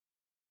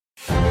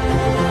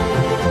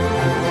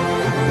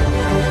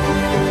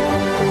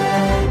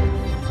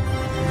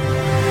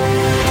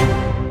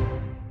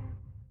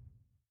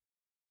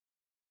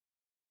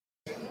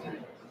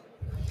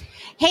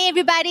Hey,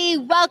 everybody.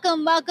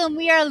 Welcome, welcome.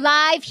 We are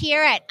live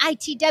here at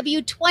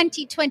ITW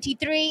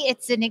 2023.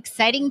 It's an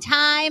exciting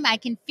time. I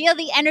can feel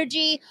the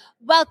energy.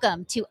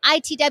 Welcome to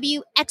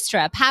ITW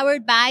Xtra,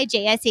 powered by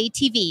JSA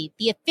TV,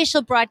 the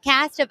official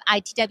broadcast of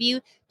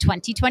ITW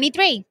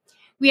 2023.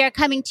 We are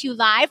coming to you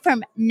live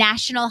from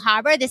National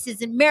Harbor. This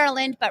is in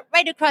Maryland, but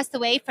right across the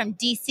way from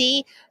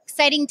DC.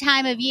 Exciting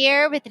time of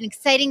year with an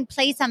exciting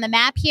place on the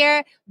map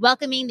here,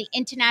 welcoming the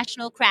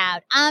international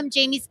crowd. I'm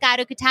Jamie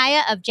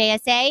Scotto-Kataya of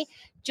JSA.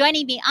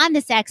 Joining me on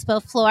this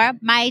expo floor,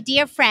 my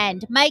dear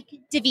friend, Mike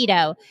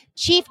DeVito,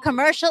 Chief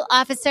Commercial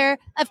Officer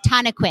of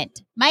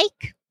Tonaquint.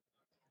 Mike,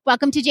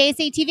 welcome to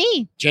JSA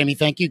TV. Jamie,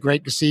 thank you.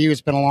 Great to see you.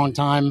 It's been a long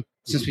time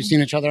since we've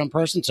seen each other in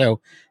person, so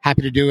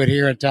happy to do it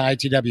here at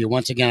ITW.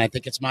 Once again, I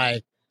think it's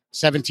my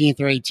 17th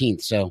or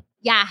 18th, so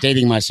yeah,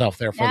 dating myself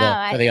there for the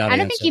audience. I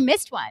don't think you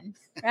missed one,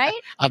 right?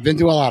 I've been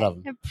to a lot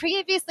of them.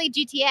 Previously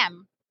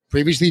GTM.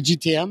 Previously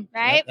GTM,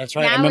 right? Yep, that's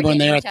right. Now I remember when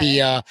they were at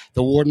the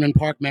Wardman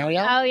Park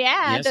Marriott. Oh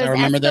yeah, yes, those I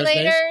remember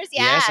escalators. Those days.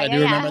 Yeah, yes, I do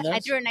remember those. I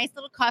drew a nice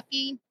little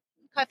coffee.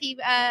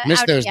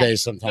 Miss those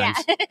days sometimes.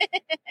 Yeah.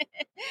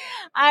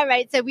 All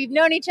right, so we've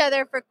known each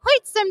other for quite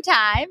some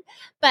time,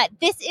 but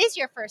this is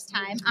your first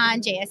time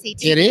on JSA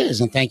TV. It is,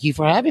 and thank you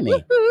for having me.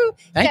 Woo-hoo.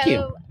 Thank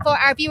you. For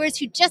our viewers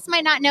who just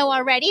might not know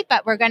already,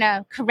 but we're going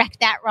to correct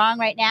that wrong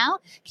right now,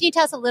 can you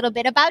tell us a little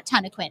bit about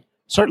Tonaquint?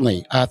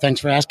 Certainly.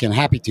 Thanks for asking.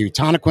 Happy to.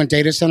 Tonaquint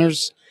Data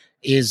Centers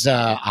is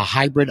a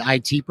hybrid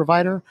IT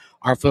provider.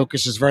 Our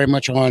focus is very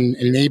much on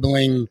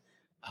enabling,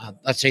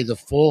 let's say, the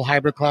full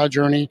hybrid cloud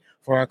journey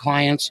for our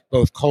clients,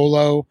 both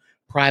colo,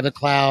 private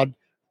cloud,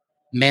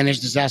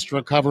 managed disaster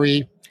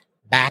recovery,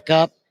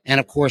 backup, and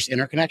of course,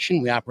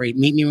 interconnection. We operate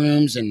meet-me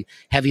rooms and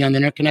heavy on the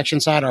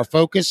interconnection side. Our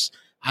focus,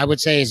 I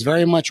would say, is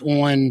very much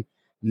on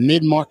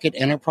mid-market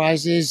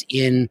enterprises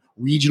in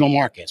regional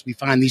markets. We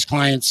find these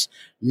clients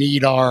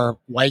need our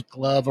white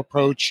glove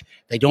approach.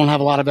 They don't have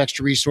a lot of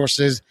extra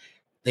resources.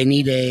 They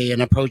need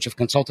an approach of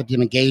consultative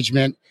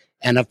engagement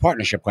and of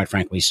partnership, quite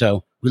frankly.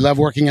 So we love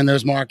working in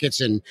those markets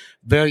and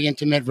very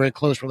intimate, very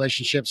close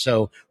relationships.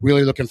 So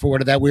really looking forward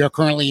to that. We are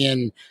currently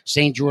in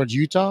St. George,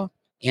 Utah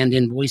and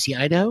in Boise,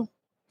 Idaho.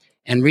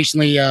 And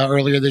recently,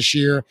 earlier this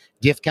year,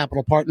 Diff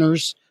Capital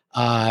Partners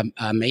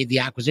made the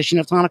acquisition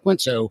of Tonaquint.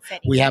 So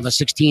we have a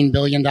 $16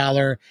 billion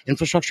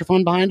infrastructure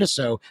fund behind us.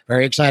 So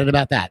very excited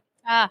about that.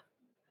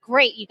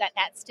 Great. You got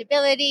that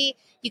stability.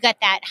 You got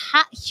that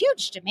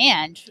huge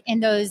demand in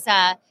those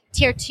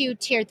tier 2,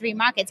 tier 3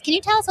 markets. Can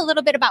you tell us a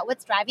little bit about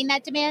what's driving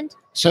that demand?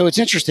 So it's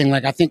interesting.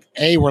 Like, I think,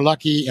 we're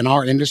lucky in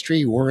our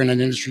industry. We're in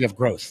an industry of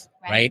growth,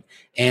 right?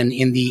 And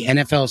in the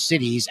NFL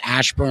cities,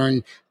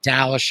 Ashburn,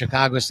 Dallas,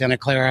 Chicago, Santa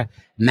Clara,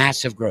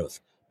 massive growth.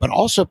 But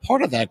also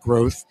part of that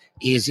growth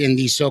is in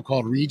these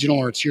so-called regional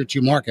or tier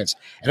 2 markets.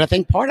 And I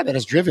think part of it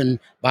is driven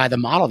by the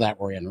model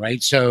that we're in,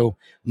 right? So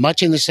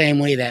much in the same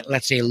way that,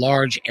 let's say,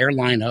 large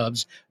airline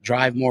hubs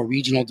drive more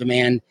regional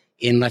demand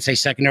in, let's say,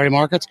 secondary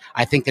markets,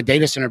 I think the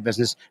data center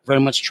business very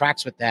much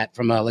tracks with that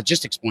from a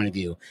logistics point of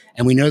view.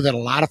 And we know that a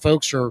lot of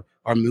folks are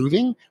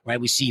moving, right?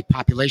 We see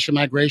population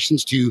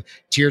migrations to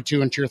tier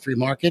 2 and tier 3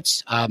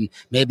 markets,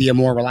 maybe a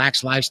more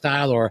relaxed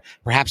lifestyle, or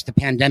perhaps the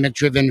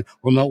pandemic-driven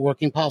remote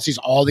working policies,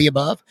 all the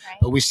above. Right.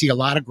 But we see a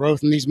lot of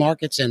growth in these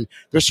markets, and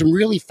there's some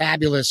really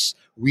fabulous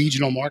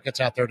regional markets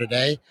out there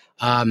today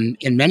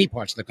in many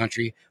parts of the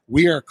country.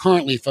 We are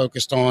currently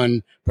focused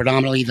on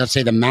predominantly, let's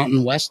say, the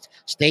Mountain West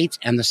states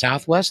and the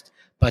Southwest,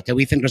 but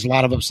we think there's a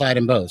lot of upside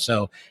in both.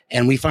 So,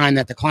 and we find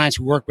that the clients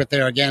we work with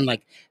there, again,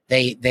 like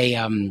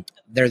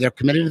they're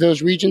committed to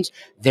those regions.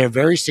 They're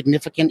very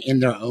significant in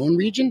their own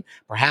region,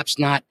 perhaps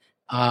not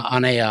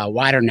on a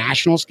wider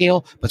national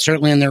scale, but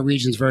certainly in their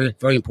regions, very,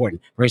 very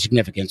important, very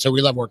significant. So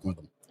we love working with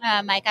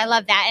them. Mike, I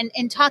love that.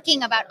 And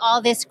talking about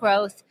all this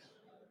growth,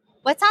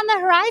 what's on the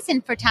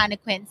horizon for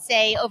Tonaquint,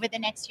 say, over the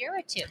next year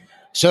or two?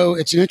 So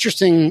it's an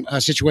interesting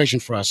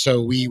situation for us.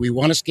 So we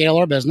want to scale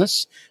our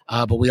business,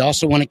 but we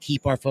also want to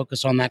keep our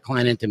focus on that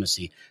client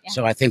intimacy. Yeah.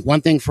 So I think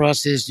one thing for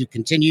us is to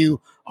continue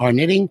our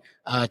knitting,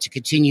 to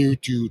continue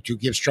to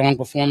give strong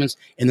performance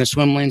in the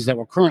swim lanes that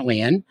we're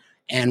currently in,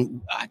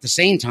 and at the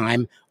same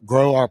time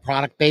grow our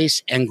product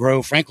base and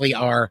grow, frankly,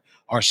 our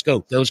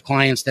scope. Those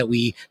clients that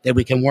we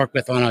can work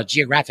with on a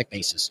geographic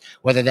basis,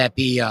 whether that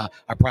be a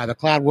private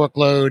cloud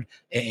workload,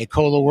 a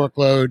colo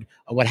workload,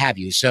 or what have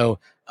you. So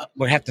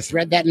we have to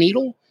thread that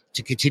needle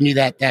to continue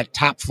that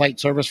top flight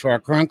service for our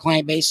current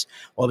client base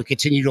while we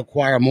continue to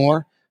acquire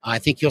more. I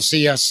think you'll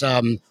see us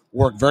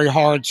work very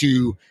hard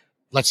to,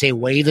 let's say,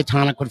 wave the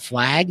Tonaquint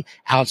flag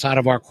outside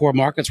of our core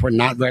markets. We're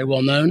not very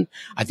well known.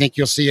 I think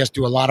you'll see us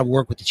do a lot of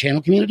work with the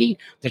channel community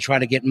to try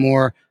to get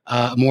more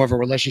of a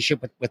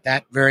relationship with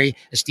that very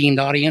esteemed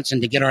audience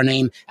and to get our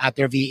name out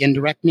there via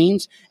indirect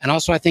means. And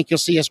also, I think you'll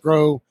see us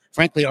grow,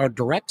 frankly, our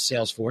direct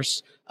sales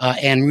force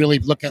and really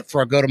look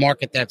for a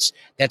go-to-market that's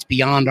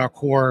beyond our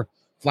core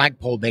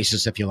flagpole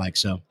basis, if you like.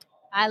 So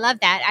I love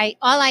that.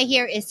 All I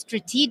hear is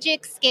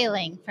strategic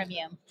scaling from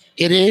you.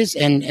 It is,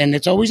 and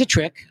it's always a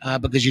trick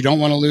because you don't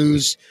want to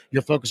lose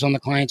your focus on the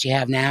clients you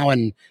have now,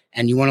 and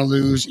you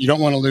don't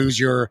want to lose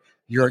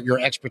your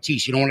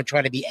expertise. You don't want to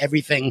try to be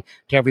everything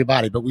to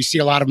everybody, but we see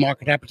a lot of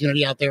market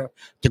opportunity out there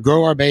to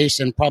grow our base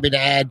and probably to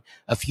add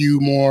a few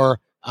more,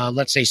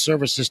 let's say,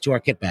 services to our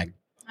kit bag.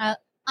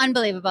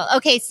 Unbelievable.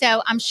 Okay,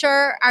 so I'm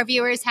sure our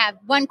viewers have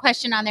one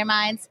question on their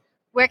minds.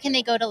 Where can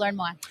they go to learn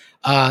more?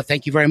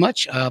 Thank you very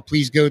much.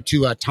 Please go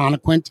to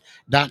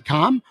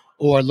Tonaquint.com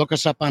or look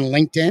us up on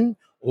LinkedIn,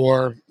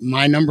 or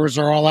my numbers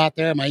are all out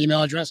there, my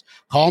email address.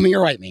 Call me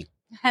or write me.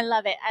 I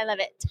love it. I love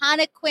it.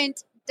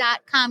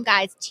 Tonaquint.com,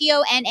 guys.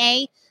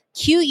 TONAQUINT.com.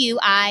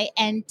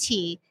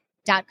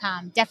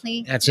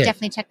 Definitely, That's it.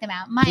 Definitely check them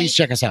out. Mike, please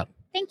check us out.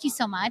 Thank you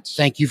so much.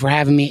 Thank you for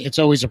having me. It's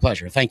always a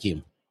pleasure. Thank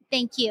you.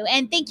 Thank you.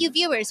 And thank you,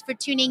 viewers, for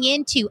tuning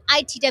in to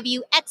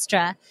ITW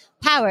Extra,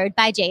 powered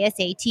by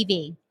JSA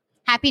TV.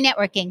 Happy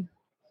networking.